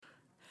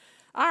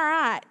All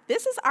right,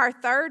 this is our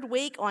third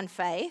week on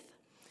faith.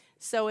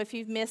 So if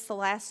you've missed the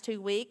last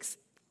 2 weeks,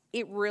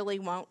 it really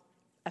won't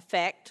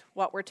affect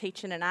what we're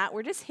teaching tonight.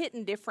 We're just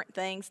hitting different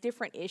things,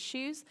 different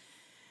issues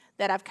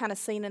that I've kind of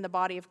seen in the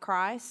body of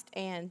Christ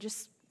and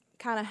just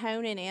kind of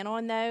honing in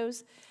on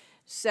those.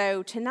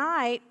 So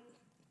tonight,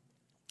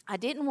 I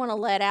didn't want to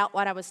let out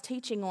what I was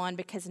teaching on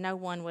because no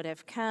one would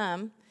have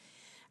come.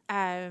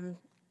 We're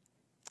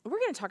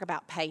going to talk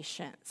about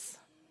patience.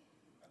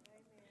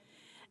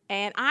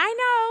 And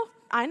I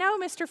know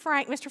Mr.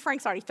 Frank. Mr.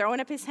 Frank's already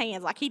throwing up his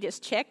hands like he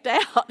just checked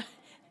out.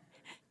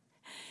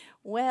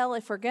 Well,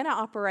 if we're going to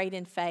operate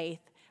in faith,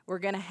 we're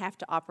going to have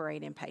to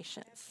operate in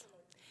patience.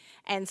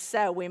 And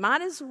so we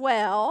might as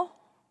well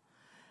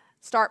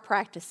start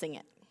practicing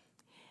it.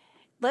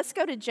 Let's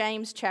go to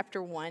James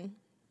chapter 1.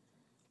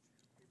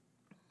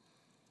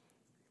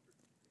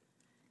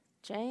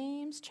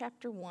 James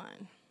chapter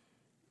 1.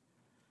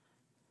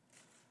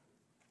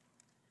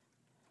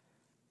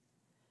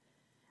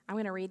 I'm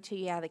going to read to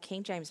you out of the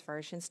King James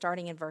Version,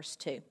 starting in verse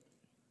 2.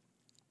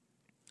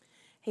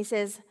 He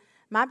says,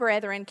 "My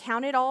brethren,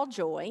 count it all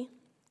joy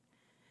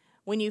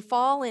when you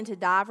fall into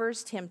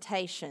divers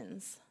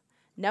temptations,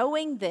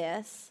 knowing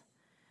this,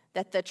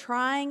 that the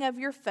trying of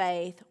your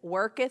faith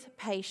worketh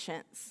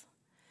patience.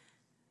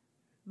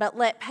 But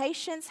let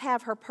patience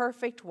have her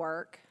perfect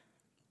work."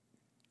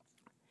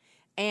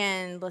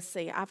 And let's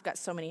see, I've got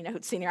so many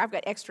notes in here. I've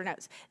got extra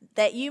notes.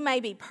 "That you may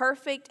be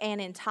perfect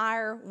and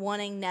entire,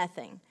 wanting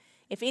nothing.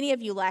 If any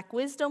of you lack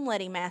wisdom,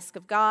 let him ask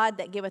of God,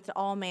 that giveth to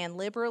all man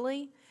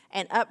liberally,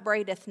 and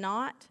upbraideth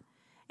not,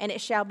 and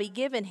it shall be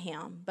given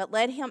him. But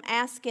let him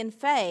ask in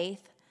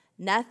faith,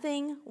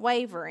 nothing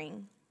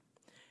wavering.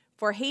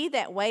 For he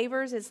that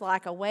wavers is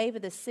like a wave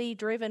of the sea,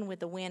 driven with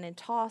the wind and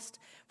tossed.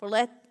 For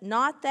let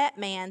not that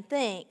man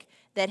think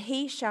that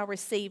he shall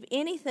receive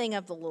anything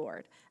of the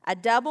Lord. A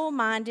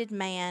double-minded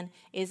man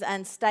is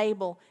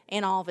unstable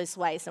in all of his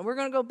ways." And we're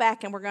going to go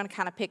back and we're going to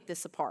kind of pick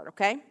this apart,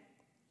 okay?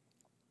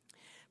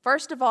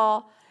 First of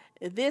all,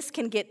 this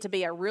can get to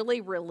be a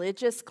really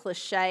religious,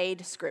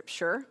 cliched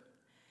scripture.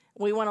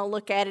 We want to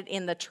look at it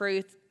in the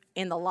truth,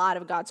 in the light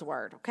of God's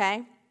word,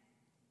 okay?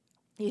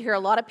 You hear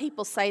a lot of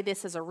people say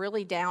this is a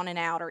really down and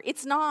outer.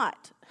 It's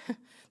not.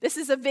 This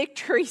is a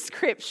victory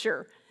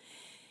scripture.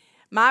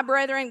 "My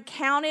brethren,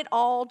 count it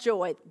all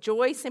joy."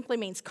 Joy simply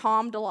means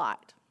calm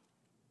delight.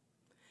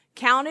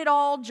 Count it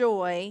all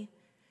joy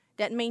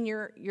doesn't mean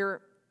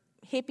you're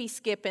hippie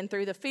skipping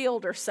through the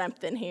field or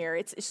something here.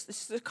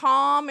 It's a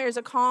calm. There's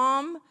a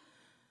calm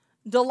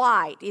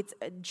delight.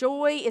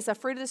 Joy is a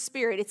fruit of the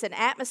Spirit. It's an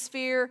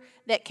atmosphere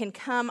that can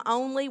come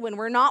only when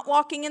we're not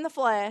walking in the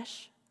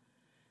flesh.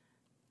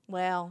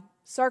 Well,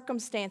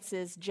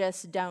 circumstances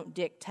just don't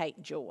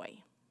dictate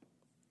joy.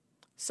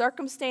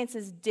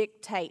 Circumstances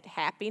dictate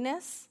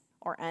happiness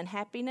or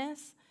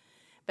unhappiness,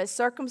 but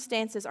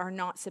circumstances are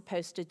not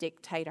supposed to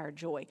dictate our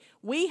joy.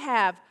 We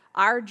have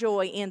our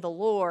joy in the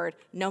Lord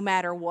no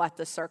matter what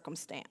the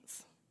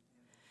circumstance.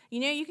 You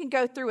know, you can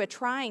go through a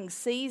trying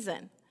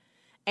season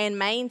and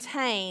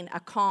maintain a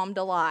calm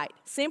delight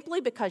simply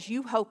because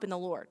you hope in the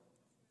Lord,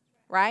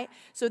 right?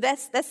 So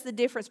that's the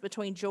difference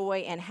between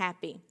joy and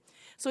happy.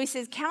 So he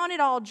says, count it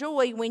all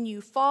joy when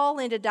you fall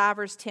into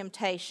divers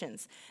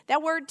temptations.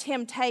 That word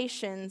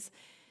temptations,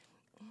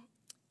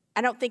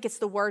 I don't think it's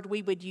the word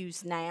we would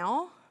use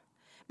now,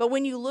 but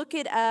when you look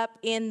it up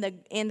in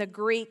the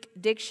Greek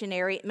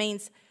dictionary, it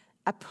means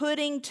a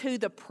putting to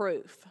the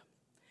proof.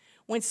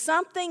 When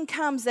something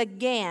comes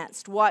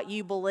against what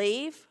you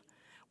believe,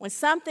 when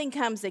something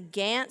comes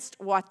against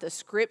what the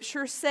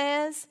Scripture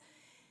says,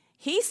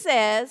 he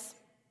says,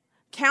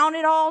 count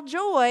it all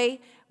joy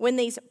when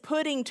these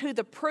putting to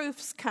the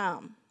proofs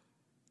come.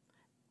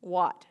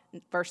 What?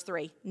 Verse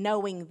 3,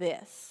 knowing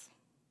this.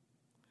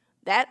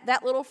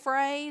 That little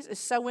phrase is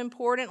so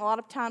important. A lot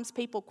of times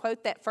people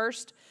quote that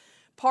first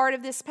part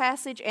of this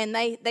passage and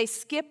they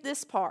skip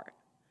this part.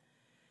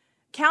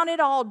 Count it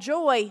all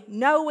joy,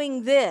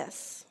 knowing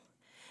this,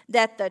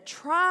 that the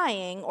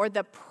trying or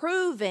the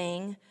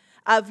proving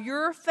of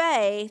your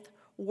faith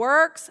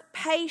works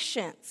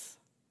patience.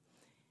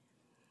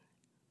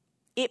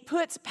 It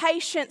puts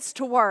patience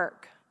to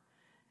work.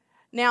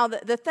 Now,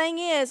 the thing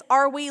is,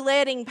 are we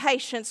letting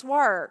patience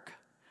work?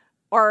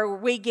 Or are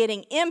we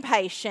getting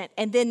impatient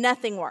and then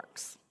nothing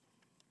works?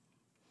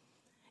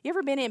 You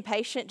ever been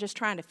impatient just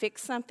trying to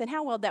fix something?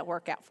 How well did that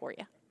work out for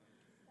you?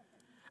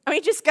 I mean,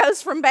 it just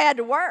goes from bad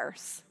to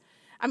worse.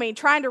 I mean,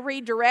 trying to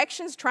read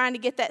directions, trying to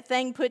get that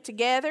thing put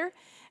together,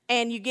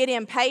 and you get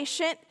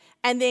impatient,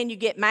 and then you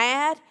get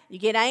mad, you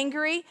get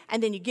angry,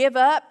 and then you give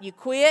up, you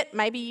quit,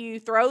 maybe you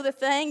throw the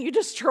thing, you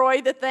destroy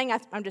the thing.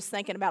 I'm just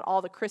thinking about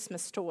all the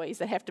Christmas toys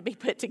that have to be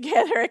put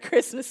together at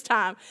Christmas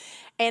time.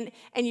 And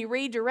you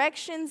read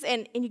directions,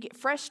 and you get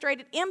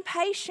frustrated.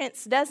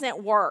 Impatience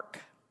doesn't work.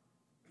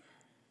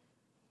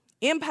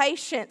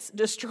 Impatience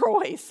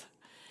destroys.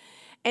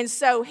 And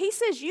so he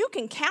says you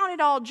can count it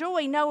all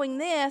joy knowing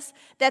this,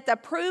 that the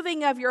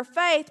proving of your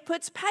faith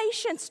puts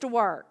patience to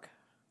work.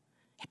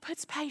 It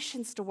puts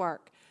patience to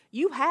work.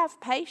 You have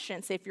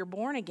patience if you're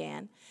born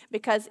again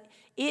because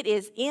it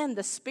is in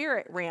the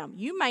spirit realm.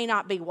 You may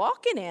not be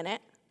walking in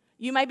it.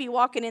 You may be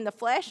walking in the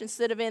flesh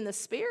instead of in the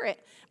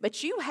spirit,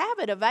 but you have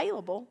it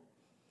available.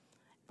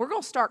 We're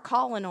going to start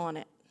calling on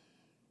it.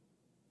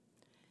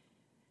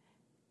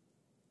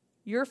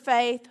 Your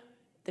faith,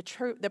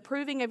 the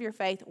proving of your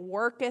faith,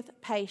 worketh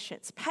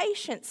patience.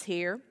 Patience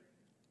here,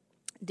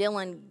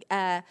 Dylan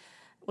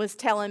was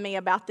telling me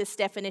about this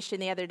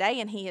definition the other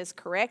day, and he is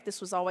correct. This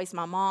was always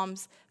my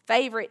mom's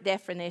favorite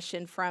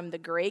definition from the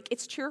Greek.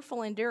 It's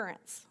cheerful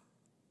endurance.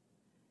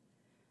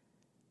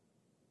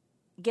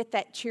 Get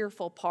that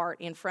cheerful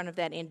part in front of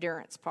that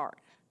endurance part.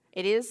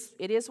 It is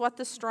what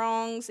the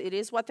Strongs, it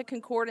is what the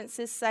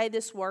concordances say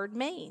this word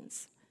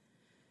means.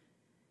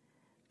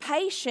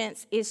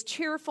 Patience is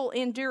cheerful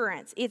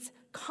endurance. It's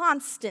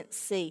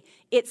constancy.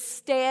 It's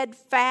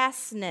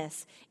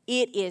steadfastness.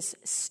 It is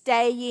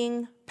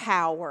staying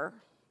power.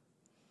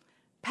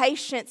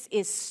 Patience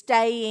is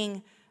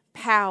staying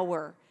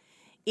power.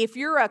 If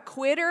you're a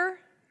quitter,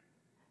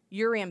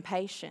 you're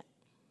impatient.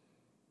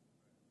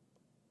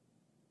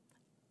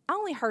 I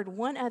only heard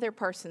one other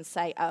person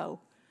say, oh,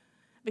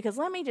 because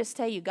let me just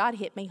tell you, God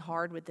hit me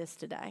hard with this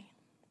today.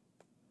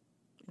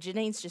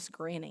 Janine's just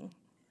grinning.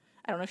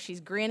 I don't know if she's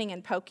grinning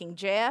and poking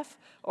Jeff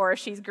or if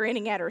she's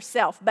grinning at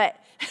herself, but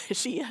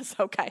she is.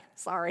 Okay,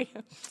 sorry.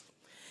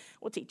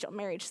 We'll teach on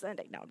Marriage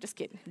Sunday. No, just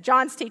kidding.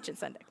 John's teaching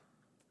Sunday.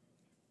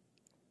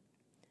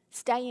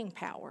 Staying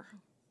power.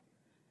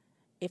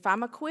 If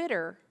I'm a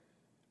quitter,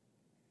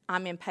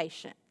 I'm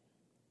impatient.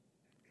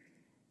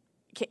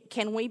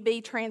 Can we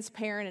be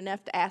transparent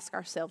enough to ask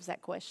ourselves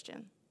that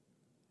question?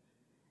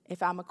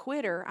 If I'm a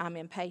quitter, I'm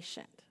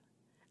impatient.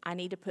 I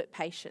need to put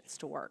patience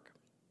to work.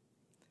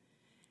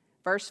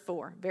 Verse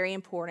 4, very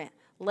important.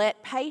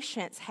 Let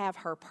patience have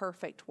her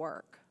perfect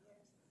work.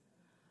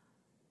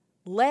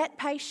 Let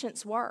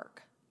patience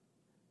work.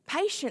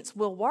 Patience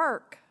will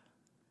work.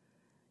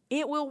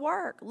 It will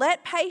work.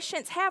 Let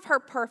patience have her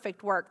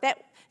perfect work.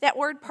 That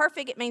word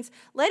perfect, it means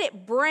let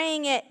it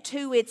bring it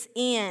to its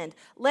end.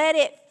 Let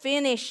it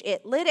finish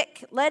it. Let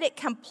it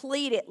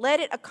complete it.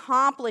 Let it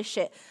accomplish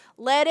it.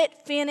 Let it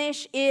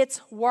finish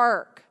its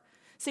work.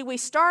 See, we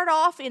start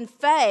off in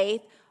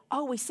faith.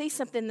 Oh, we see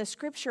something in the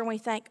scripture and we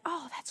think,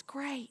 oh, that's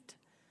great.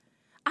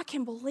 I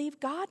can believe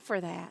God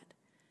for that.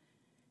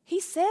 He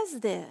says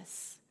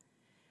this.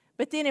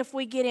 But then if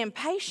we get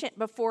impatient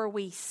before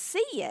we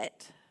see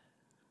it,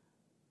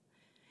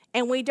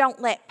 and we don't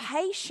let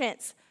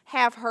patience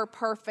have her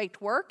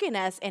perfect work in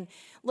us, and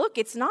look,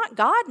 it's not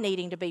God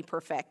needing to be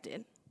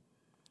perfected.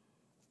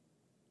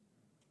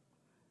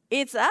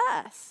 It's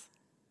us.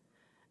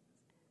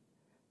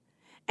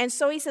 And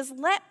so he says,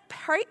 let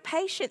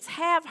patience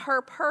have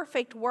her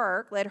perfect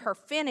work. Let her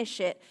finish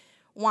it.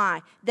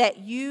 Why? That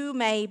you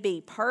may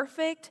be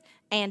perfect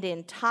and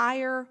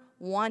entire,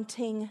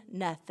 wanting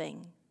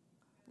nothing.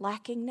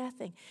 Lacking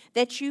nothing.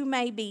 That you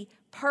may be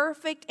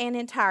perfect and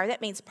entire.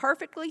 That means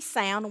perfectly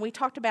sound. We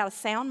talked about a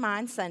sound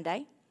mind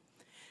Sunday.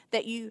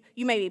 That you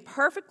may be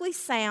perfectly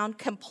sound,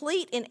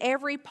 complete in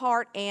every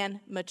part, and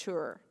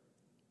mature.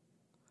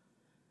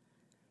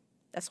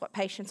 That's what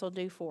patience will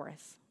do for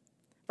us.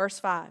 Verse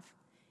 5.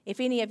 If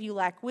any of you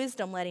lack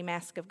wisdom, let him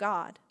ask of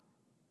God.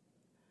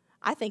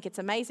 I think it's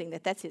amazing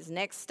that that's his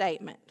next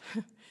statement,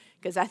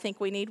 because I think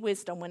we need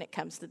wisdom when it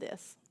comes to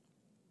this.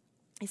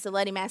 He said,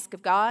 let him ask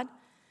of God,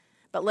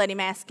 but let him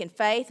ask in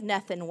faith,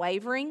 nothing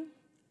wavering.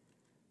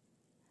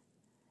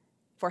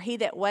 For he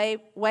that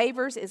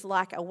wavers is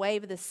like a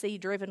wave of the sea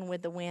driven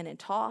with the wind and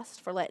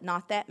tossed. For let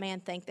not that man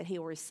think that he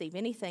will receive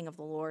anything of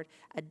the Lord.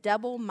 A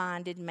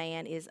double-minded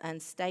man is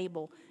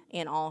unstable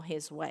in all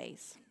his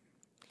ways.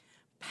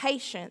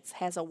 Patience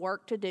has a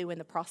work to do in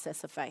the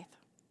process of faith.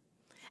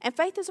 And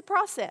faith is a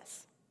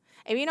process.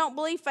 If you don't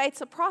believe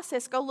faith's a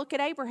process, go look at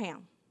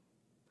Abraham.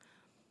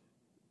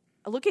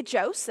 Look at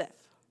Joseph.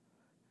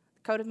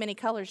 Coat of many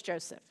colors,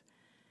 Joseph.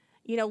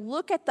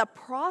 Look at the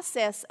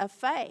process of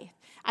faith.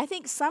 I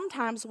think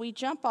sometimes we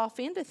jump off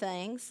into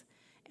things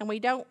and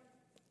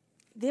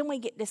then we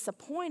get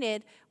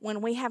disappointed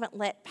when we haven't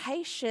let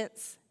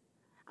patience,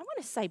 I want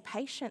to say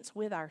patience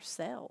with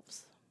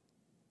ourselves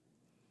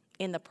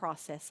in the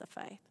process of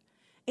faith,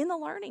 in the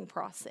learning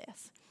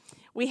process.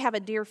 We have a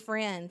dear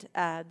friend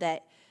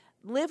that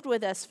lived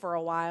with us for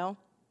a while.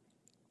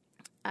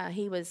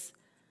 He was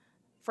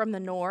from the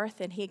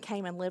north, and he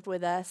came and lived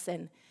with us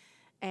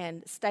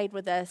and stayed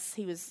with us.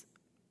 He was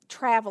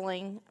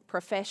traveling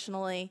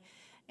professionally,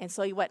 and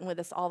so he wasn't with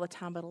us all the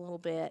time, but a little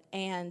bit.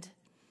 And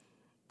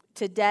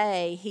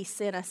today, he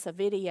sent us a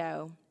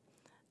video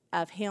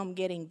of him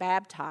getting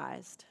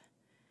baptized.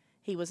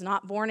 He was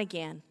not born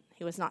again.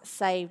 He was not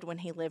saved when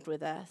he lived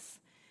with us.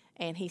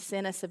 And he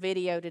sent us a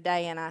video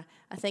today, and I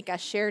think I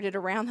shared it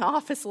around the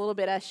office a little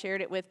bit. I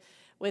shared it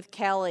with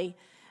Kelly.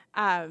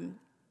 And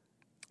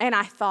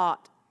I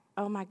thought,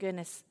 oh my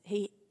goodness,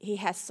 he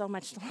has so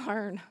much to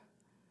learn.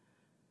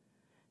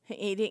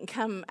 He didn't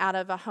come out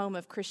of a home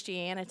of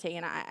Christianity,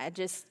 and I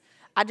just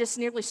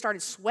nearly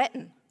started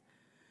sweating.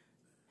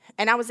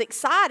 And I was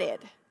excited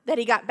that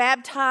he got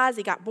baptized,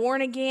 he got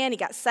born again, he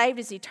got saved,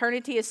 his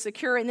eternity is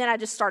secure. And then I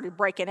just started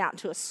breaking out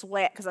into a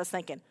sweat because I was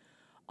thinking,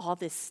 all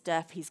this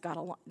stuff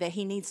that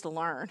he needs to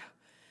learn.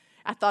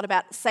 I thought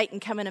about Satan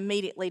coming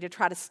immediately to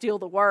try to steal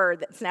the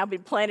word that's now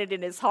been planted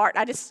in his heart.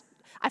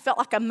 I felt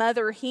like a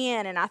mother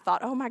hen, and I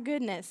thought, oh my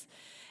goodness.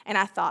 And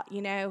I thought,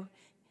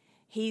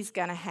 he's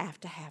going to have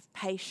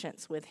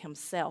patience with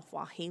himself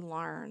while he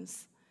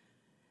learns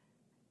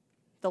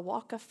the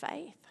walk of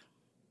faith.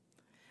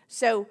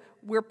 So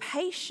we're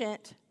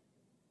patient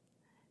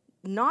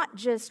not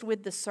just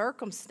with the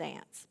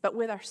circumstance, but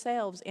with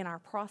ourselves in our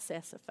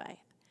process of faith.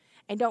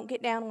 And don't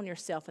get down on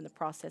yourself in the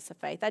process of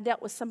faith. I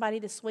dealt with somebody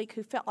this week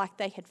who felt like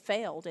they had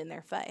failed in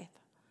their faith.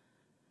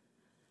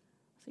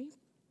 See, you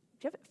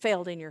haven't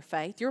failed in your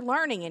faith. You're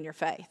learning in your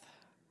faith.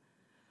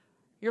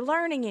 You're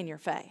learning in your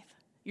faith.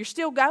 You're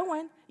still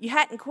going. You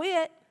hadn't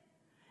quit.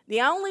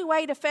 The only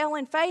way to fail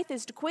in faith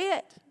is to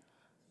quit.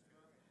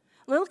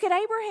 Look at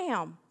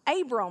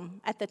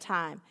Abram at the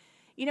time.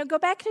 Go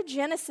back to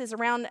Genesis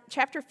around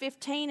chapter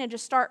 15 and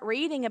just start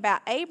reading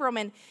about Abram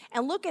and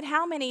look at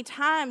how many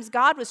times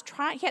God was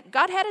trying.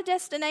 God had a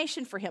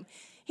destination for him.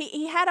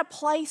 He had a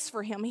place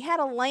for him. He had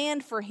a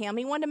land for him.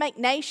 He wanted to make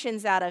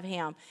nations out of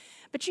him.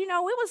 But it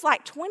was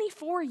like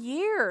 24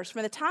 years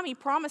from the time he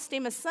promised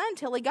him a son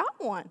till he got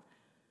one.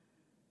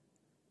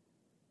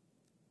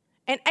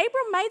 And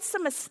Abram made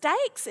some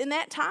mistakes in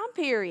that time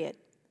period.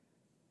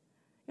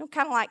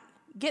 Kind of like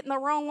getting the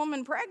wrong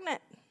woman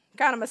pregnant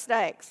kind of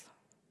mistakes.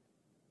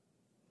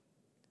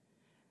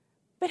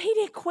 But he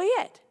didn't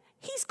quit.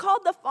 He's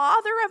called the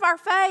father of our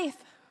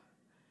faith.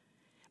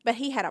 But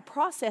he had a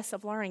process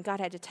of learning.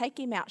 God had to take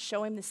him out,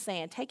 show him the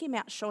sand, take him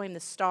out, show him the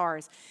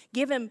stars,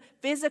 give him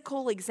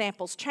physical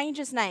examples, change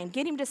his name,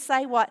 get him to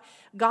say what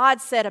God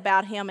said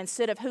about him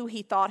instead of who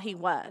he thought he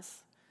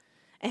was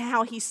and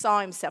how he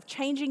saw himself,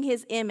 changing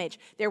his image.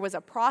 There was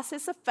a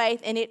process of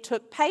faith, and it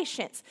took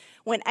patience.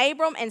 When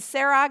Abram and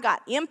Sarai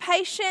got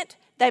impatient,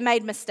 they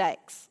made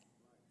mistakes.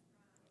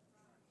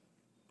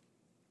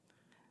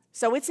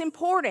 So it's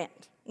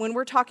important when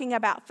we're talking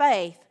about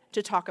faith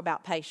to talk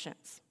about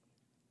patience.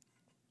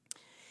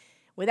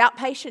 Without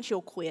patience,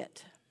 you'll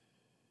quit.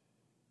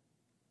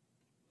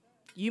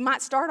 You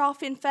might start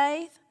off in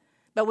faith,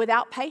 but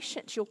without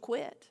patience, you'll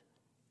quit.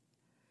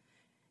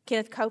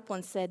 Kenneth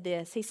Copeland said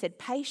this. He said,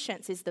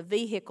 patience is the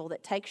vehicle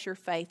that takes your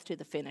faith to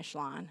the finish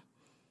line.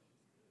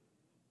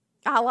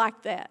 I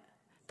like that.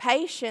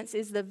 Patience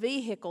is the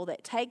vehicle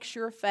that takes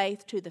your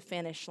faith to the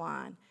finish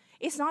line.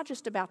 It's not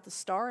just about the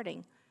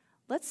starting.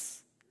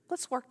 Let's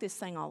work this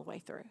thing all the way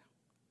through.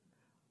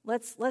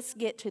 Let's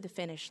get to the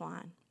finish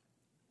line.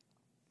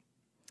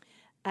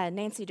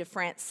 Nancy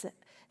DeFrance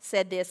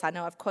said this. I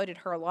know I've quoted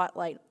her a lot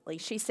lately.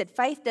 She said,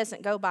 faith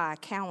doesn't go by a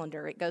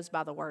calendar. It goes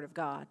by the Word of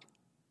God.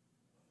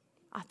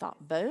 I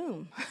thought,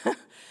 boom.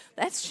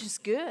 That's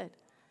just good.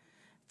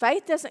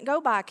 Faith doesn't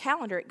go by a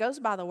calendar. It goes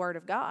by the Word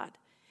of God.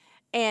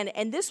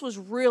 And this was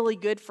really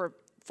good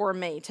for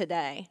me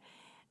today.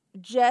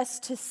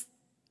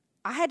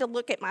 I had to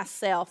look at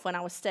myself when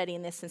I was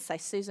studying this and say,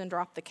 Susan,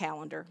 drop the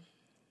calendar.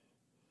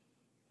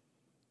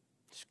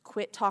 Just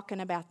quit talking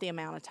about the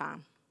amount of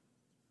time.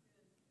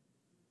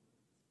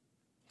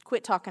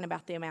 Quit talking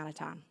about the amount of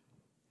time.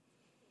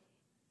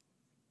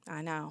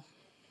 I know.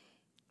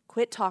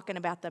 Quit talking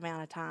about the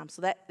amount of time.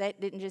 So that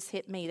didn't just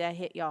hit me, that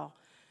hit y'all.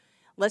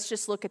 Let's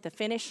just look at the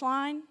finish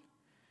line.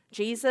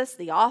 Jesus,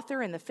 the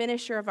author and the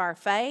finisher of our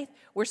faith.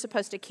 We're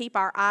supposed to keep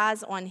our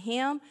eyes on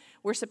him.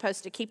 We're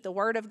supposed to keep the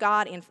Word of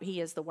God,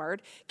 he is the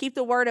Word. Keep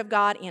the Word of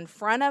God in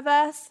front of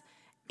us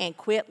and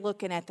quit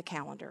looking at the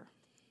calendar.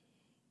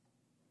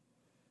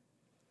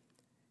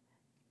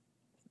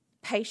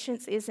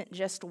 Patience isn't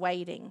just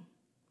waiting.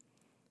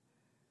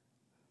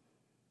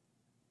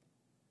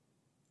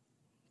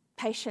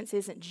 Patience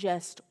isn't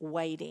just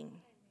waiting.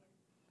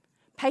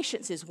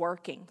 Patience is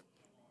working.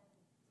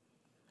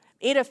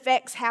 It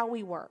affects how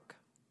we work.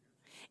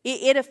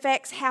 It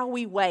affects how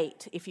we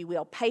wait, if you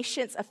will.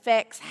 Patience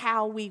affects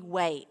how we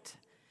wait.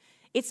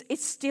 It's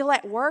still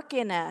at work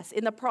in us,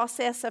 in the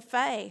process of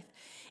faith.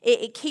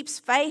 It keeps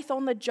faith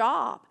on the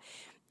job.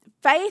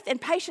 Faith and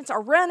patience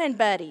are running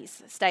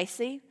buddies,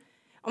 Stacy.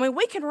 I mean,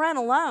 we can run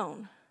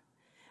alone.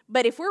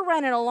 But if we're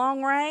running a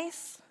long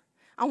race,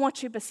 I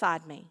want you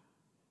beside me.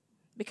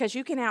 Because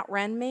you can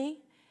outrun me,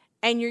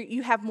 and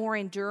you have more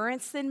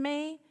endurance than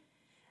me.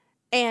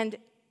 And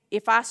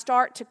if I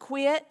start to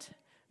quit,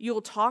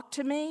 you'll talk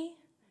to me.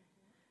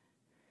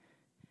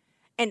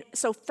 And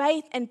so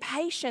faith and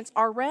patience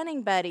are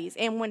running buddies.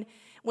 And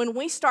when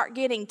we start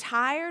getting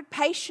tired,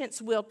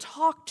 patience will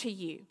talk to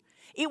you.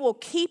 It will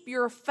keep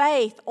your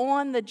faith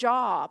on the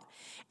job.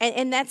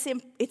 And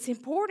it's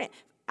important.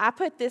 I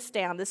put this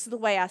down. This is the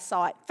way I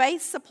saw it.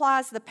 Faith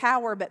supplies the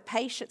power, but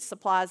patience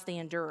supplies the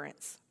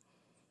endurance.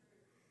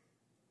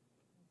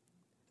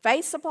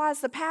 Faith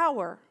supplies the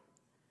power,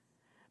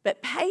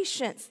 but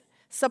patience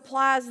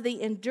supplies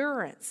the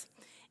endurance.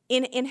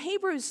 In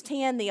Hebrews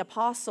 10, the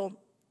Apostle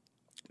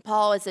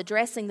Paul is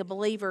addressing the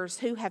believers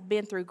who have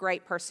been through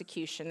great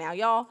persecution. Now,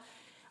 y'all,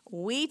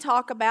 we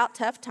talk about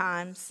tough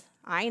times.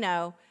 I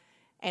know.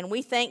 And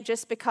we think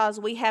just because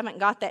we haven't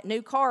got that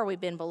new car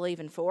we've been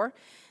believing for,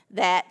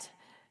 that,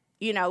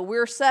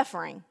 we're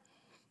suffering.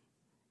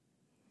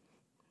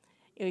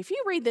 If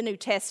you read the New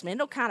Testament,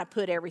 it'll kind of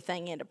put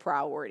everything into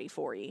priority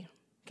for you,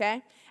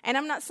 okay? And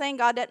I'm not saying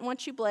God doesn't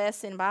want you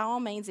blessed, and by all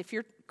means, if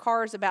your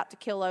car is about to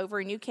kill over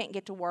and you can't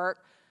get to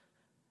work,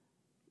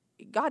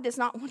 God does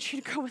not want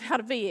you to go without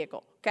a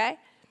vehicle, okay?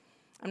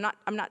 I'm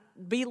not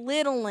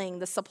belittling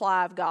the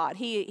supply of God.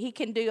 He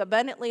can do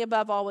abundantly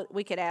above all what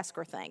we could ask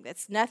or think.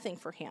 That's nothing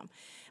for him.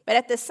 But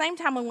at the same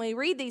time, when we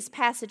read these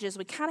passages,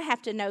 we kind of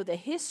have to know the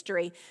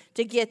history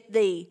to get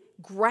the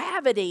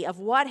gravity of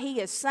what he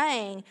is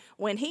saying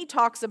when he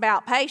talks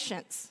about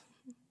patience.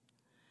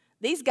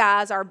 These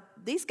guys are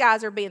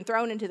being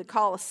thrown into the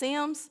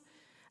Colosseums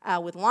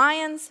with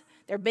lions.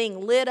 They're being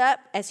lit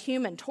up as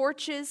human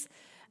torches.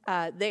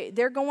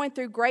 They're going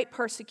through great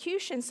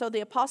persecution, so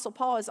the Apostle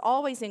Paul is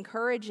always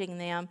encouraging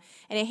them.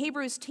 And in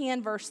Hebrews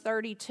 10, verse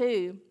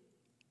 32,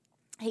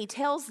 he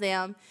tells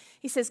them,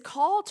 he says,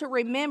 "Call to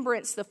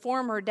remembrance the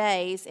former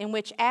days in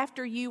which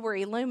after you were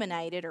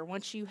illuminated," or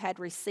once you had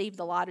received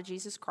the light of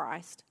Jesus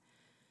Christ,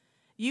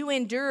 "you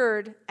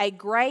endured a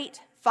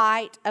great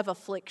fight of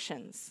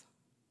afflictions,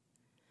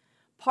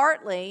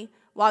 partly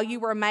while you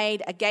were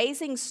made a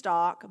gazing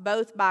stock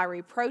both by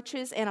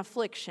reproaches and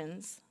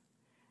afflictions."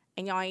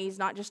 And y'all, he's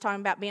not just talking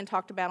about being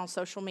talked about on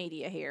social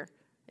media here.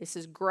 This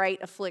is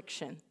great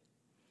affliction.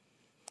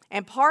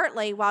 "And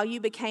partly while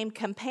you became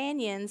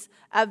companions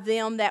of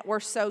them that were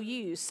so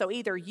used." So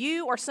either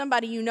you or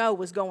somebody you know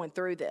was going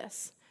through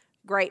this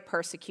great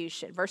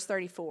persecution. Verse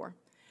 34.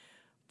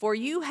 "For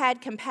you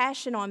had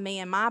compassion on me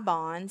in my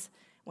bonds,"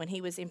 when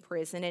he was in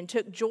prison, "and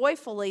took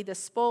joyfully the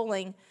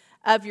spoiling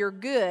of your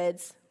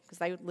goods," because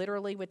they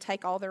literally would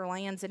take all their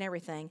lands and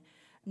everything,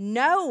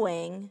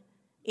 "knowing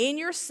in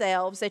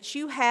yourselves that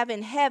you have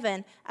in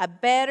heaven a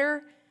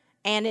better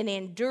and an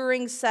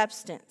enduring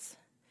substance.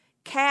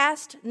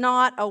 Cast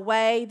not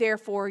away,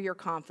 therefore, your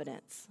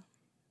confidence."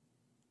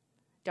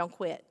 Don't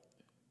quit.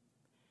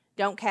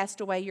 Don't cast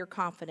away your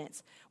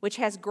confidence, which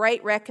has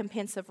great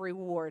recompense of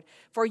reward.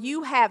 "For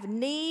you have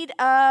need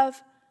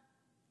of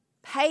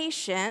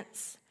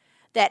patience,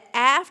 that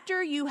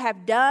after you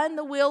have done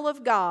the will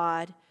of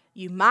God,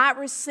 you might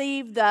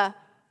receive the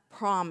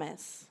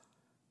promise."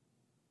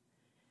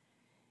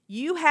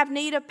 You have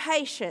need of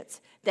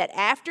patience, that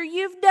after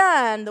you've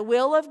done the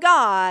will of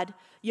God,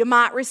 you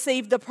might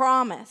receive the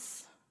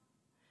promise.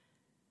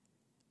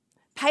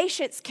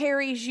 Patience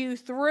carries you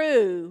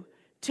through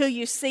till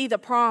you see the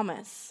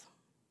promise.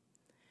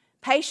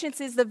 Patience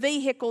is the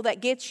vehicle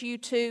that gets you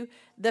to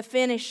the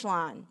finish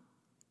line.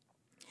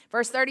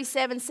 Verse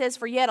 37 says,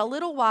 "For yet a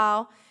little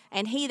while,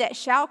 and he that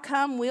shall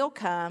come will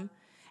come,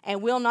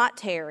 and will not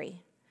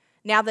tarry.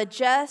 Now the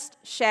just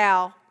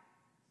shall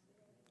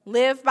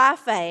live by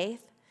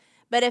faith.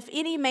 But if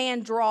any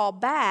man draw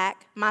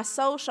back, my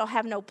soul shall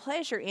have no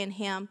pleasure in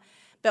him.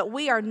 But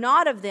we are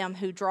not of them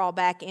who draw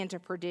back into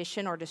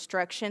perdition or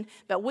destruction,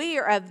 but we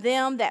are of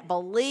them that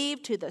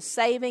believe to the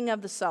saving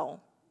of the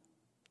soul."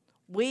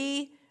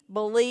 We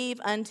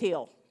believe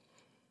until.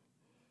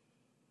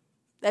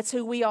 That's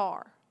who we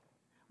are.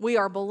 We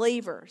are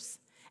believers.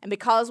 And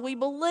because we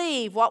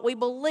believe, what we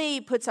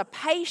believe puts a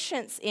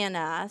patience in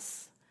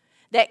us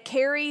that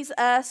carries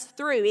us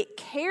through. It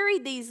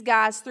carried these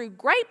guys through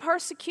great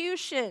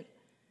persecution.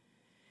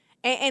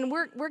 And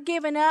we're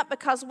giving up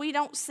because we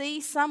don't see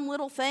some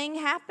little thing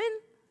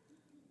happen.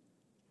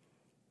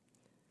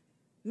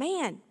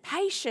 Man,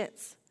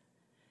 patience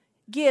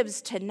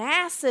gives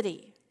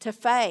tenacity to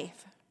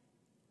faith.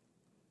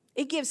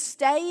 It gives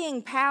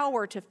staying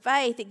power to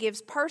faith. It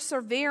gives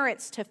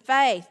perseverance to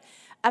faith.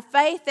 A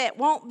faith that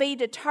won't be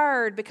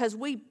deterred because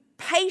we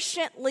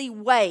patiently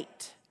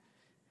wait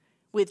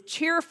with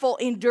cheerful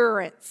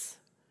endurance.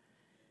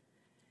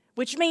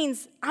 Which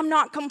means I'm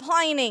not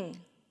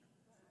complaining.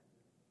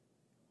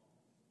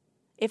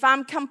 If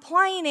I'm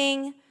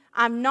complaining,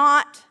 I'm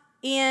not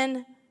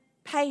in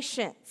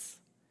patience.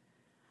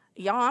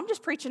 Y'all, I'm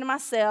just preaching to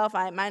myself.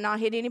 I might not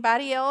hit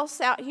anybody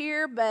else out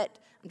here, but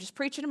I'm just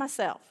preaching to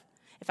myself.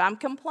 If I'm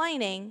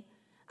complaining,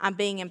 I'm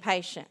being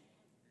impatient.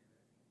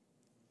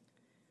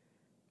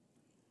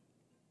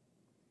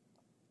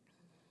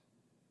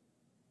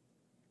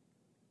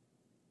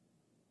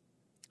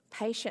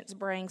 Patience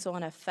brings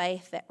on a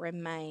faith that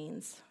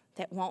remains,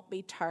 that won't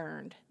be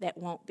turned, that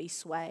won't be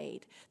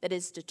swayed, that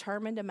is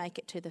determined to make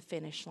it to the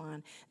finish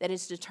line, that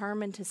is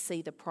determined to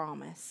see the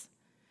promise,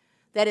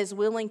 that is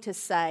willing to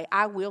say,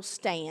 I will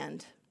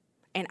stand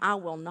and I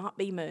will not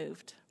be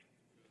moved.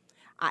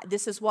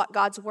 This is what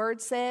God's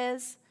word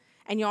says,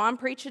 and I'm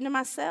preaching to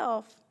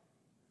myself.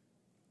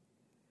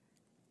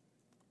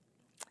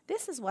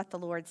 This is what the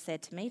Lord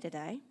said to me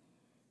today.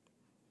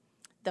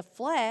 The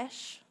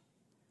flesh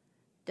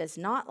does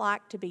not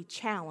like to be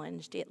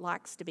challenged, it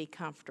likes to be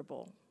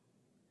comfortable.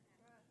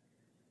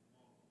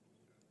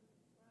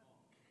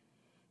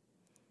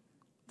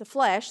 The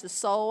flesh, the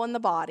soul, and the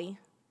body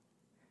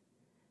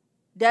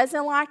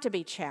doesn't like to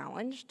be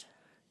challenged.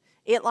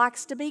 It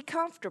likes to be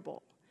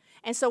comfortable.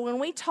 And so when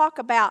we talk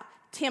about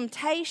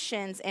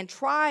temptations and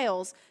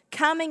trials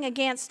coming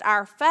against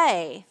our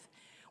faith,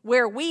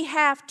 where we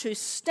have to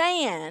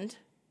stand,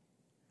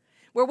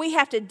 where we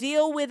have to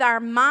deal with our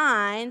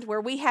mind,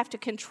 where we have to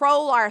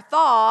control our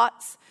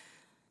thoughts,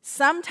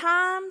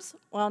 sometimes,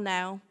 well,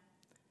 no,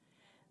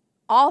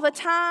 all the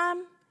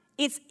time,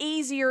 it's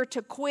easier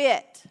to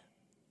quit.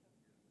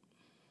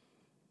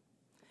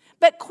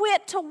 But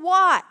quit to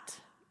what?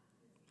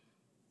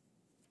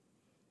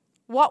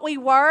 What we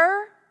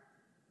were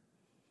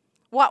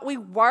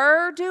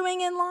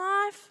doing in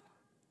life?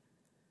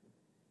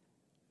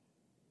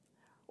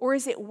 Or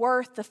is it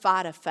worth the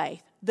fight of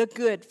faith, the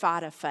good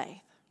fight of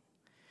faith?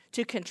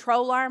 To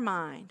control our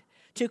mind,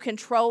 to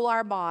control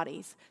our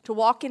bodies, to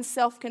walk in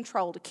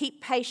self-control, to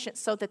keep patience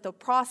so that the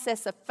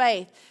process of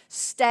faith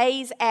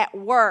stays at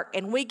work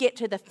and we get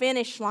to the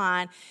finish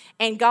line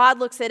and God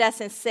looks at us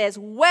and says,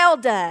 "Well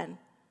done,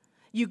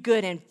 you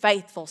good and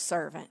faithful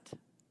servant."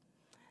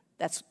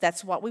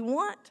 That's what we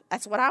want.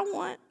 That's what I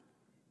want.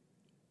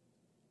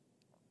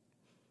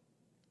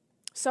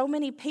 So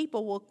many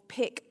people will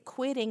pick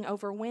quitting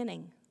over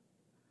winning.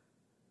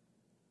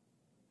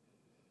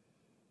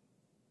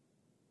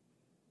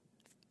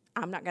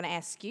 I'm not going to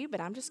ask you, but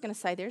I'm just going to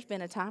say there's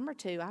been a time or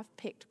two I've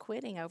picked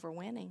quitting over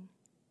winning.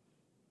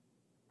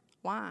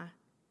 Why?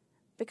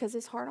 Because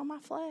it's hard on my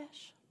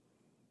flesh.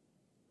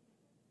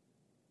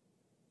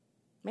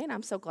 Man,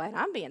 I'm so glad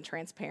I'm being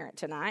transparent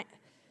tonight.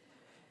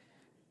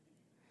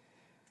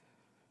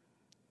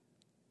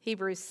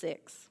 Hebrews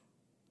 6.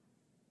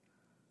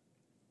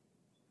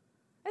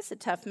 That's a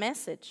tough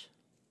message.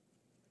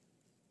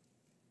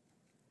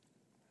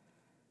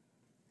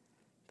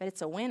 But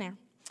it's a winner.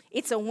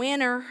 It's a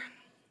winner.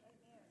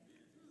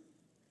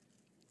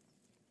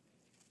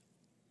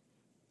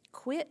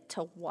 Quit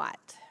to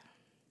what?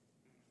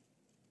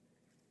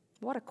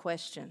 What a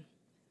question.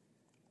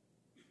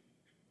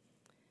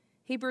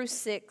 Hebrews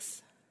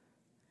 6,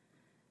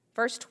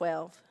 verse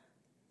 12.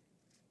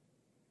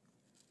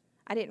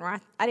 I didn't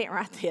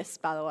write this,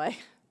 by the way.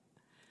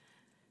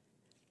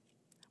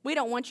 We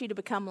don't want you to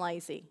become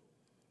lazy.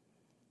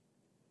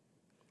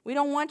 We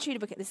don't want you to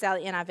become, this is out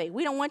of the NIV.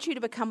 We don't want you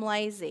to become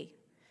lazy.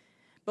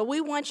 But we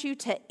want you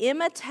to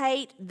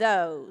imitate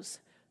those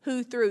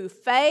who through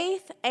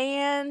faith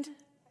and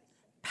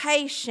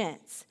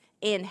patience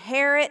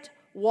inherit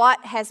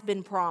what has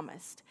been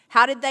promised.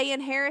 How did they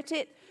inherit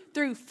it?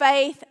 Through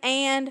faith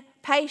and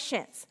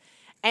patience.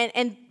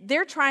 And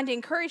they're trying to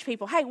encourage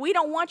people, hey, we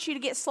don't want you to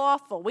get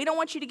slothful. We don't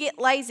want you to get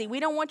lazy. We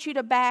don't want you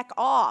to back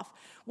off.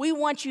 We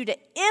want you to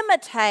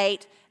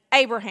imitate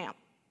Abraham.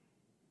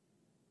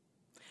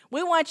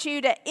 We want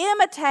you to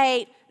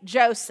imitate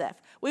Joseph.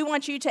 We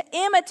want you to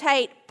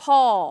imitate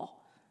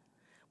Paul.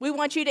 We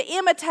want you to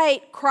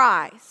imitate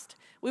Christ.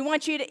 We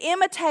want you to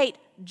imitate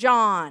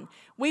John.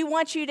 We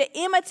want you to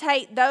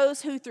imitate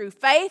those who through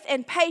faith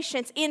and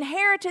patience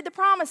inherited the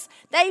promise.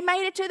 They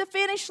made it to the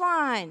finish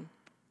line.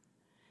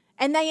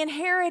 And they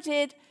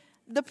inherited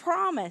the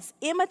promise.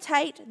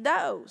 Imitate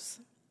those.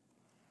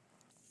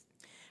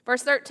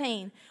 Verse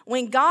 13,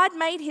 when God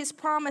made his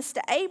promise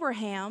to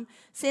Abraham,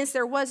 since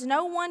there was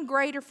no one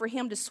greater for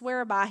him to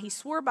swear by, he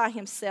swore by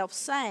himself,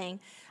 saying,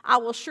 I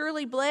will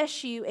surely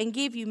bless you and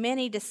give you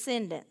many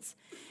descendants.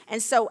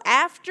 And so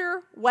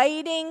after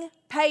waiting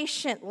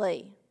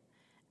patiently,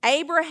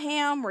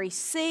 Abraham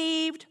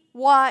received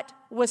what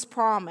was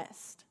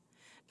promised.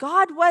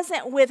 God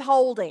wasn't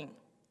withholding.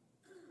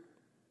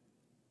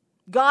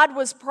 God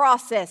was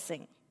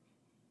processing.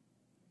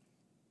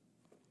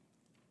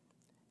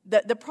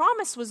 The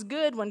promise was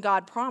good when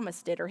God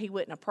promised it, or he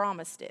wouldn't have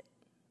promised it.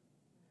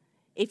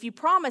 If you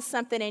promise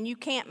something and you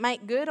can't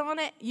make good on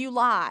it, you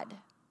lied.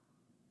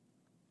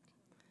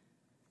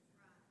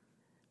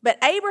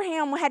 But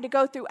Abraham had to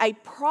go through a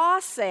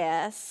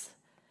process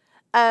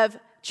of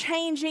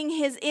changing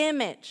his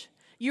image.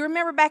 You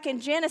remember back in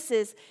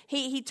Genesis,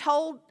 he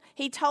told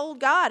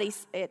God,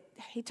 it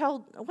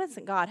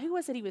wasn't God, who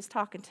was it he was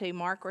talking to,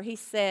 Mark, where he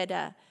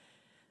said,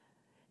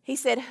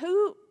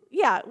 who,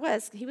 yeah, it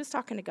was, he was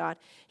talking to God.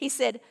 He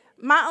said,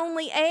 my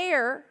only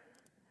heir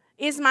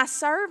is my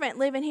servant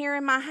living here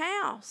in my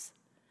house,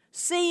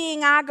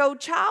 seeing I go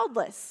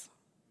childless.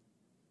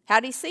 How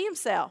did he see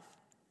himself?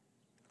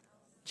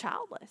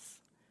 Childless.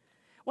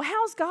 Well,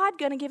 how's God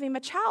going to give him a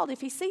child if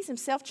he sees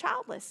himself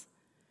childless?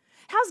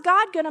 How's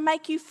God going to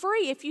make you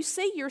free if you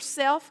see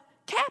yourself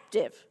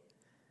captive?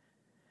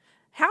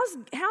 How's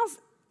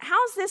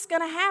this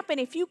going to happen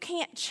if you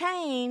can't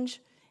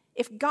change,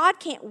 if God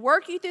can't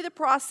work you through the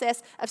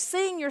process of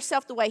seeing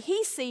yourself the way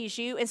he sees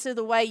you instead of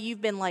the way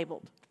you've been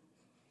labeled?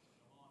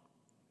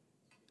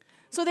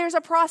 So there's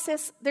a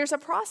process,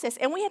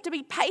 and we have to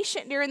be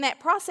patient during that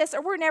process,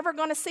 or we're never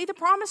going to see the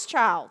promised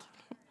child.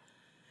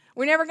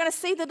 We're never going to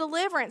see the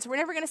deliverance. We're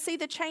never going to see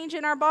the change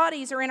in our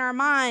bodies or in our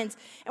minds.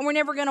 And we're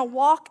never going to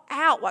walk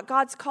out what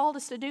God's called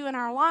us to do in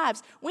our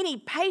lives. We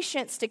need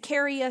patience to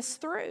carry us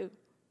through.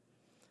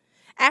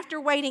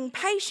 After waiting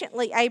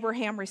patiently,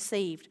 Abraham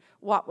received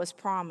what was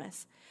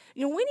promised.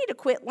 You know, we need to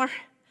quit. We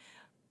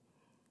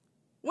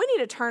need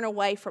to turn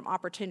away from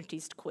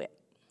opportunities to quit.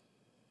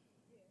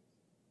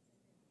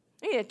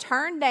 You need to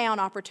turn down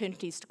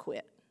opportunities to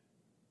quit.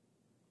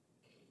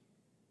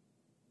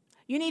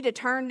 You need to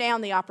turn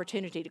down the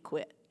opportunity to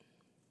quit.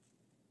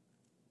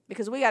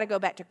 Because we got to go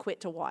back to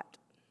quit to what?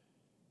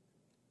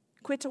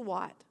 Quit to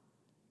what?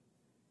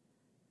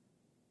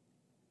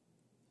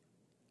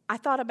 I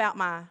thought about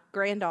my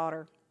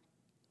granddaughter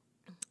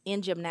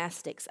in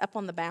gymnastics, up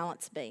on the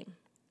balance beam.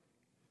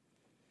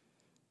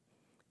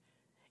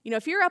 You know,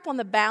 if you're up on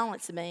the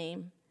balance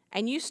beam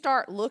and you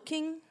start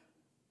looking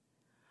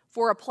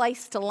for a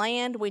place to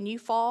land when you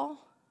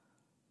fall,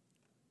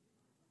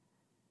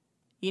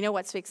 you know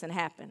what's fixing to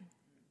happen.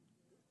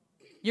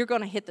 You're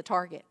going to hit the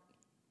target.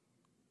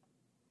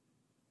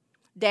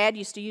 Dad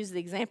used to use the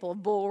example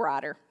of bull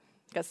rider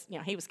because, you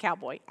know, he was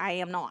cowboy. I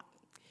am not.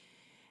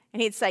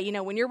 And he'd say, you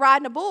know, when you're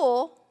riding a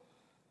bull,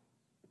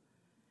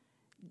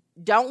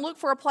 don't look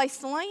for a place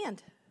to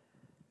land.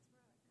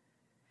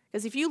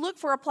 Because if you look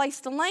for a place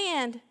to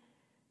land,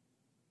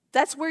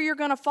 that's where you're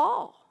going to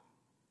fall.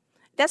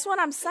 That's what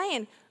I'm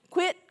saying.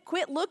 Quit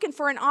looking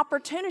for an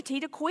opportunity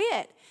to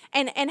quit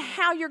and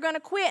how you're going to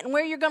quit and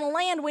where you're going to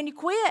land when you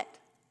quit.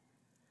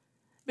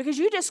 Because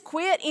you just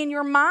quit in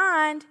your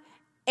mind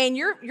and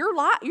you're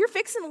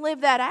fixing to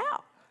live that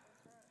out.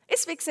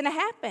 It's fixing to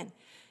happen.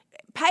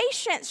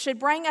 Patience should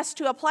bring us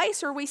to a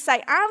place where we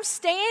say, I'm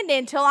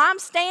standing till I'm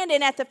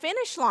standing at the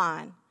finish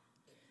line.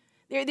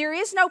 There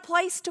is no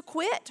place to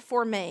quit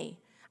for me.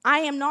 I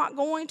am not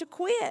going to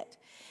quit.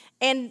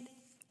 And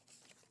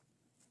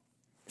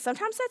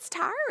sometimes that's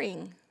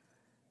tiring.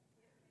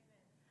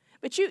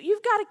 But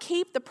you've got to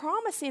keep the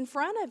promise in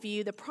front of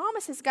you. The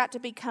promise has got to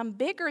become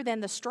bigger than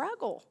the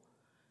struggle,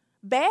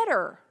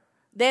 better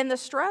than the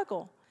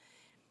struggle.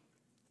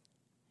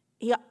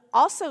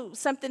 Also,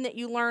 something that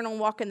you learn on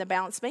walking the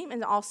balance beam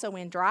and also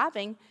in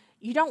driving,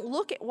 you don't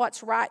look at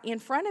what's right in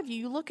front of you.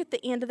 You look at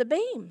the end of the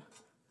beam.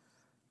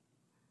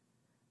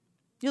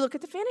 You look at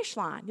the finish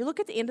line. You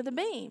look at the end of the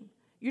beam.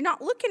 You're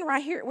not looking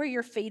right here at where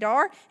your feet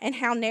are and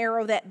how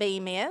narrow that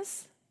beam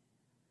is.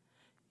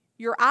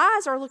 Your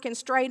eyes are looking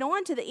straight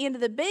on to the end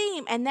of the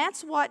beam, and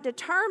that's what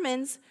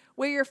determines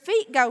where your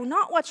feet go,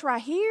 not what's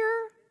right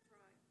here.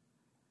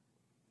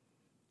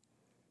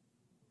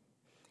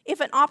 If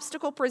an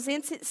obstacle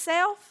presents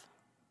itself,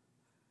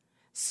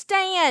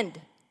 stand.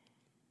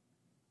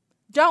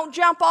 Don't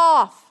jump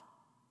off.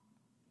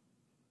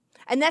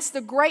 And that's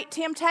the great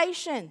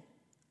temptation,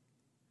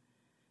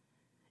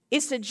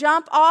 is to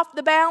jump off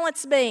the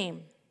balance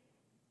beam.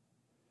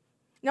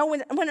 No,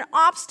 when an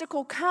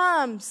obstacle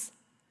comes,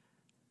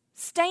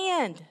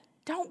 stand.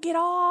 Don't get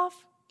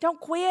off. Don't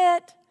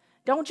quit.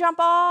 Don't jump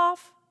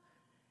off.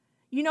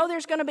 You know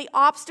there's going to be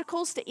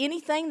obstacles to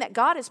anything that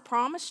God has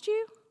promised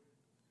you.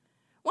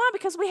 Why?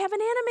 Because we have an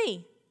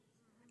enemy.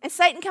 And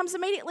Satan comes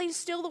immediately to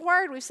steal the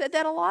word. We've said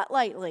that a lot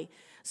lately.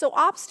 So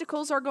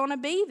obstacles are going to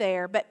be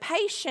there. But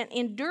patient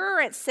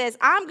endurance says,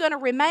 I'm going to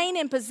remain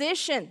in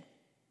position.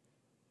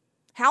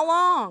 How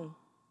long?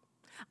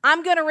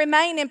 I'm going to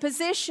remain in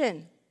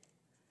position.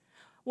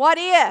 What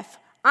if?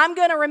 I'm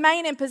going to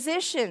remain in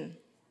position.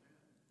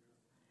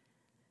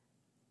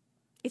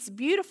 It's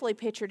beautifully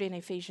pictured in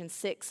Ephesians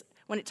 6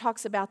 when it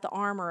talks about the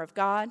armor of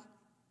God.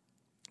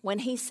 When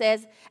he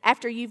says,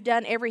 after you've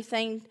done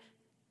everything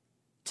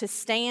to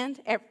stand,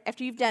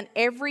 after you've done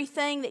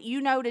everything that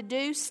you know to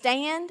do,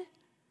 stand.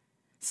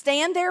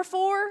 Stand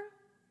therefore.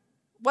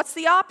 What's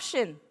the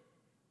option?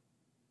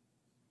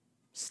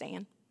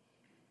 Stand.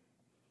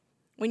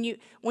 When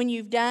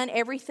you've done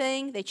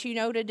everything that you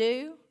know to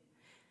do,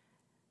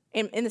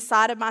 in the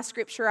side of my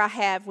scripture I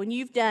have, when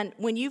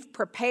you've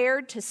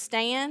prepared to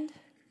stand,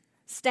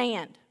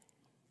 stand.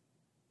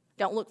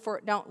 Don't look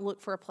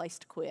for a place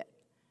to quit.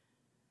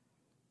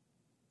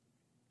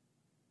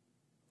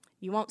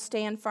 You won't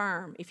stand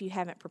firm if you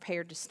haven't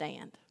prepared to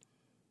stand.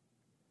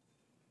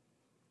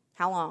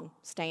 How long?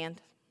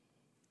 Stand.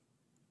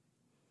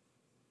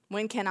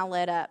 When can I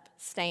let up?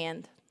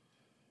 Stand.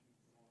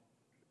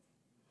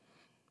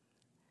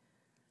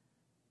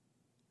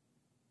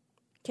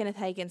 Kenneth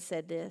Hagin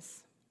said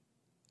this: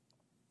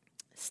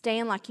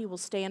 stand like you will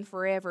stand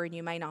forever, and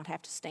you may not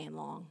have to stand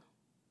long.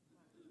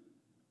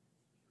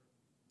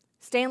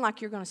 Stand like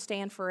you're going to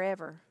stand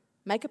forever.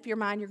 Make up your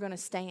mind you're going to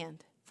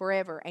stand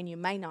forever, and you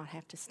may not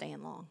have to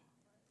stand long.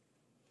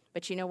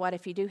 But you know what?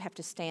 If you do have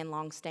to stand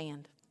long,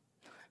 stand.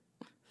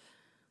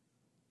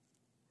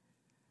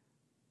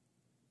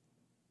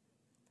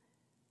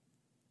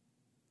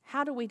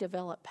 How do we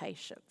develop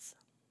patience?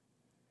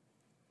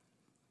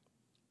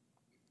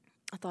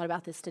 I thought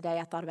about this today.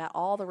 I thought about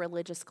all the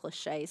religious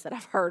cliches that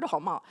I've heard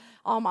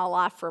all my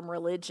life from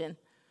religion.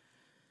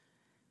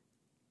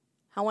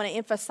 I want to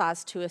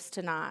emphasize to us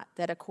tonight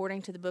that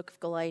according to the book of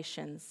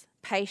Galatians,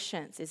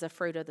 patience is a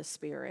fruit of the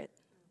Spirit.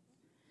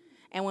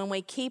 And when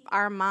we keep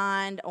our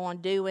mind on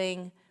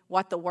doing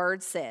what the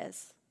Word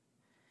says,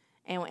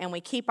 and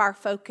we keep our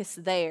focus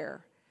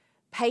there,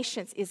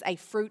 patience is a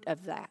fruit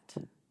of that.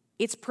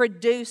 It's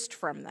produced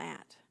from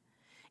that.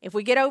 If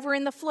we get over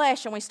in the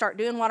flesh and we start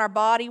doing what our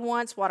body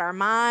wants, what our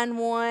mind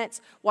wants,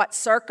 what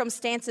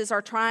circumstances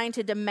are trying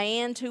to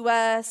demand to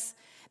us,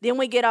 Then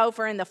we get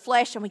over in the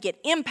flesh and we get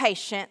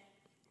impatient,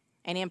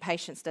 and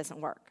impatience doesn't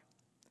work.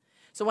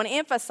 So I want to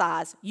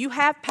emphasize, you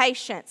have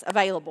patience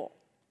available.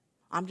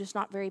 I'm just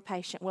not very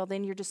patient. Well,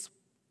 then let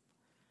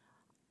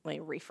me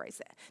rephrase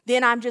that.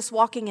 Then I'm just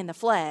walking in the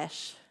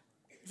flesh.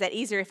 Is that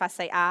easier if I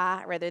say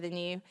I rather than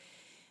you?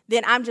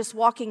 Then I'm just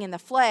walking in the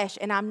flesh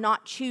and I'm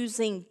not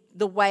choosing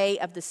the way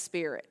of the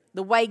Spirit,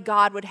 the way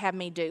God would have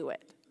me do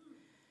it.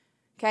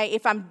 Okay,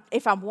 if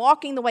I'm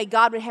walking the way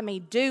God would have me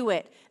do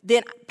it,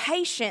 then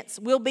patience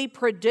will be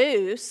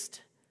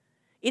produced.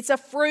 It's a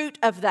fruit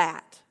of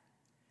that.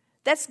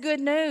 That's good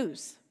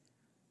news.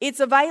 It's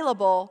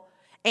available,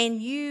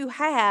 and you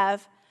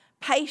have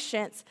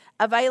patience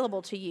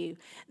available to you.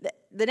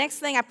 The next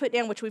thing I put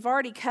down, which we've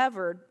already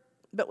covered,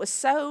 but was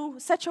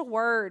such a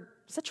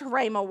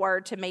rhema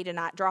word to me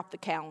tonight, drop the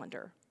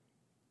calendar.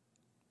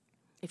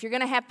 If you're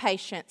going to have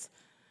patience,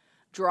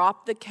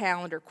 drop the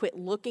calendar. Quit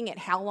looking at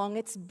how long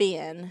it's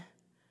been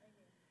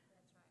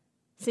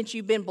since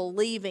you've been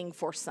believing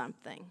for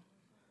something.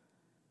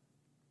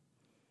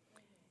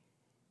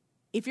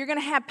 If you're going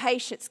to have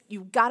patience,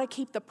 you've got to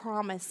keep the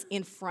promise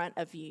in front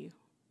of you.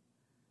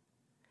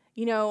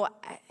 You know,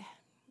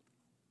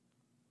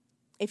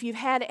 if you've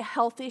had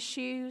health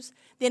issues,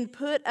 then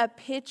put a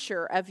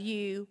picture of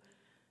you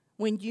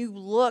when you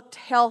looked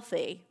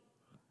healthy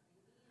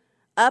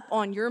up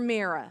on your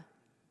mirror.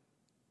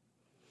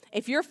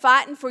 If you're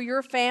fighting for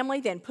your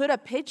family, then put a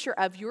picture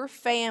of your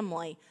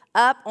family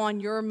up on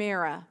your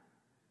mirror.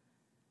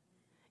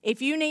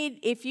 If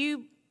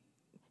you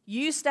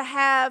used to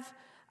have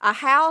a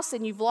house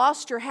and you've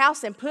lost your house,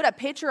 then put a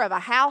picture of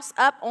a house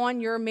up on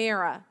your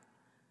mirror.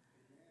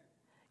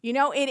 You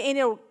know,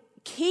 it'll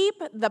keep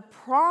the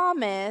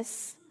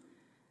promise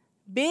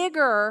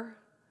bigger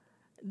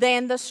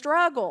than the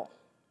struggle.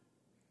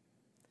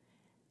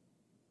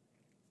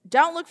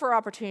 Don't look for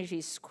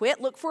opportunities to quit.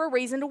 Look for a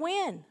reason to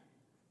win.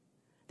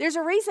 There's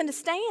a reason to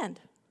stand.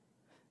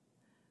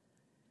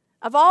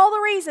 Of all the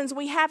reasons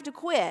we have to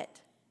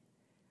quit,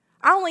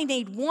 I only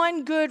need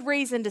one good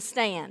reason to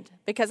stand,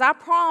 because I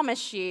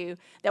promise you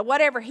that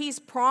whatever He's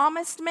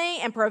promised me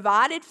and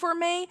provided for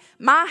me,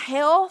 my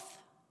health,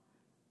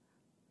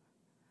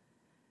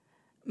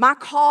 my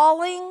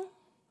calling,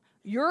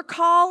 your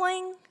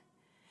calling,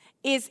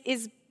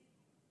 is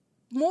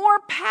more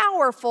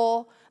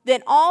powerful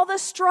than all the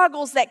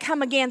struggles that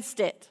come against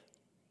it.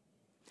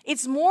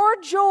 It's more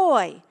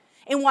joy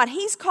in what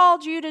He's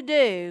called you to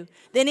do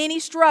than any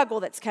struggle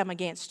that's come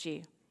against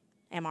you.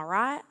 Am I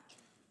right?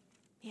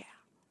 Yeah.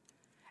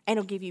 And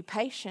it'll give you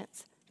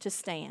patience to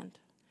stand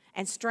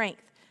and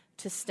strength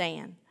to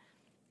stand.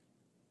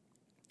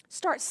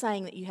 Start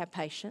saying that you have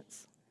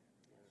patience.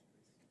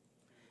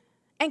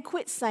 And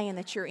quit saying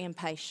that you're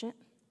impatient.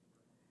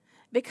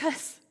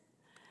 Because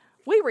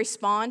we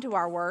respond to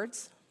our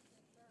words.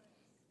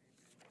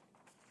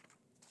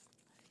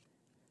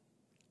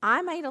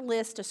 I made a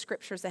list of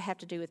scriptures that have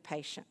to do with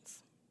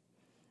patience.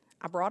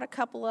 I brought a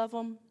couple of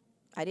them.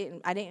 I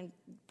didn't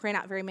print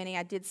out very many.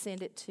 I did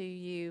send it to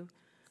you,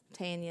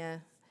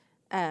 Tanya.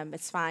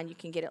 It's fine. You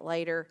can get it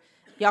later.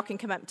 Y'all can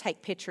come up and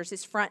take pictures.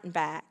 It's front and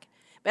back.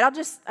 But I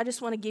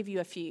just want to give you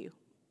a few.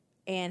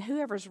 And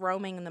whoever's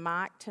roaming the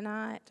mic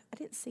tonight, I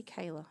didn't see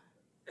Kayla.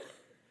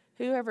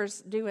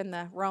 Whoever's doing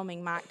the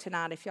roaming mic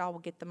tonight, if y'all will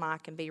get the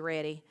mic and be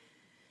ready.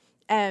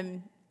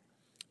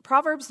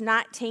 Proverbs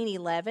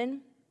 19:11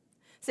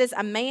 says,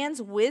 a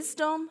man's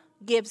wisdom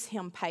gives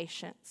him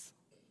patience.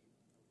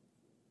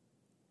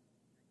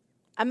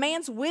 A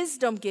man's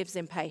wisdom gives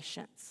him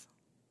patience.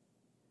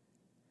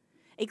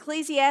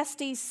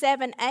 Ecclesiastes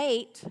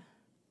 7:8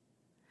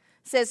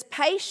 says,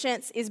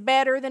 patience is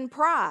better than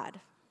pride,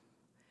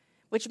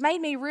 which made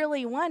me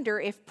really wonder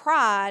if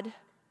pride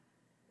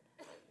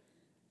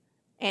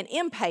and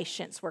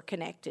impatience were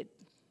connected.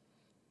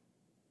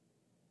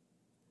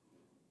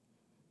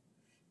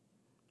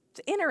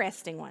 It's an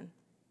interesting one.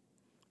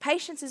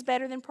 Patience is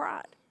better than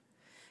pride.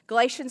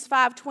 Galatians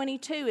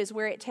 5:22 is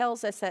where it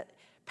tells us that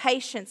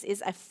patience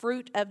is a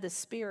fruit of the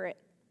Spirit.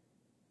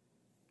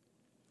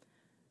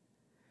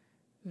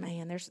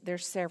 Man,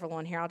 there's several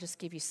on here. I'll just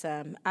give you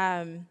some.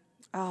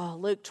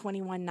 Luke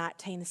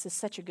 21:19. This is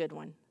such a good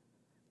one.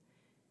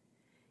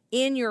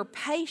 In your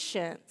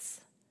patience,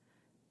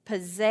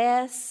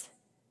 possess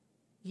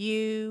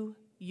you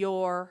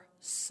your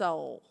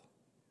soul.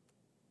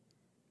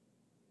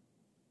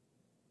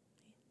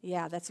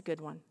 Yeah, that's a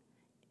good one.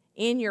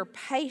 In your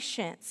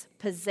patience,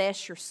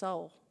 possess your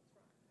soul.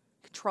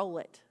 Control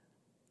it.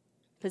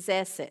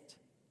 Possess it.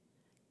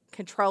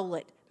 Control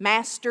it.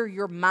 Master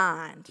your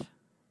mind.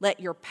 Let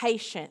your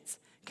patience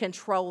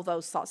control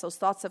those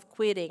thoughts of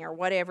quitting or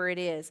whatever it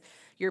is.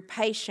 Your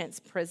patience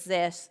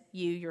possess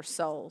you your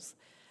souls.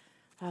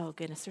 Oh,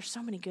 goodness, there's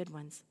so many good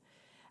ones.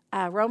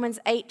 Romans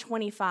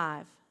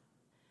 8:25.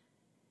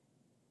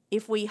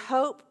 If we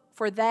hope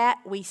for that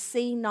we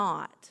see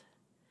not,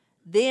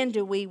 then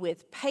do we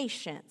with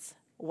patience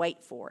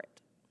wait for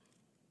it.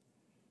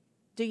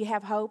 Do you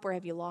have hope or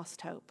have you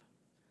lost hope?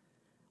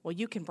 Well,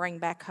 you can bring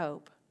back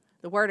hope.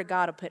 The Word of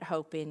God will put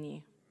hope in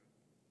you.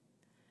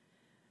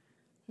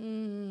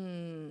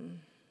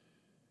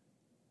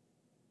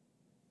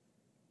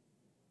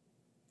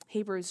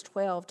 Hebrews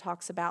 12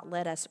 talks about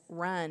let us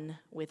run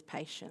with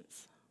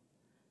patience.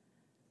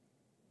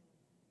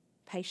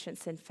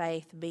 Patience and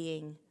faith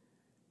being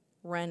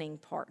running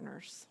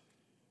partners.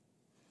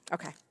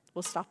 Okay,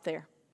 we'll stop there.